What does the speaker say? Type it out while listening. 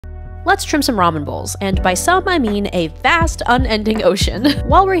Let's trim some ramen bowls, and by some I mean a vast, unending ocean.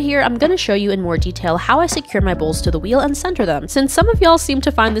 While we're here, I'm gonna show you in more detail how I secure my bowls to the wheel and center them, since some of y'all seem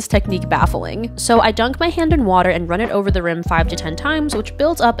to find this technique baffling. So I dunk my hand in water and run it over the rim 5 to 10 times, which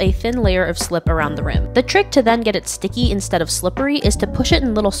builds up a thin layer of slip around the rim. The trick to then get it sticky instead of slippery is to push it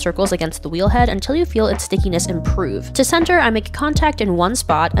in little circles against the wheel head until you feel its stickiness improve. To center, I make contact in one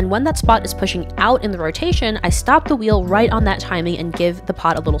spot, and when that spot is pushing out in the rotation, I stop the wheel right on that timing and give the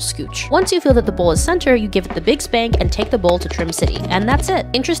pot a little scooch. Once you feel that the bowl is center, you give it the big spank and take the bowl to Trim City, and that's it.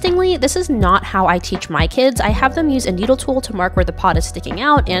 Interestingly, this is not how I teach my kids. I have them use a needle tool to mark where the pot is sticking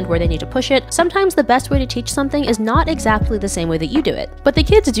out and where they need to push it. Sometimes the best way to teach something is not exactly the same way that you do it. But the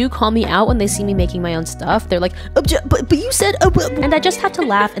kids do call me out when they see me making my own stuff. They're like, but you said, and I just have to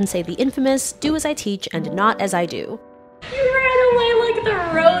laugh and say the infamous, do as I teach and not as I do. You ran away like the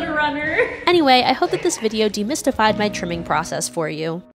road runner. Anyway, I hope that this video demystified my trimming process for you.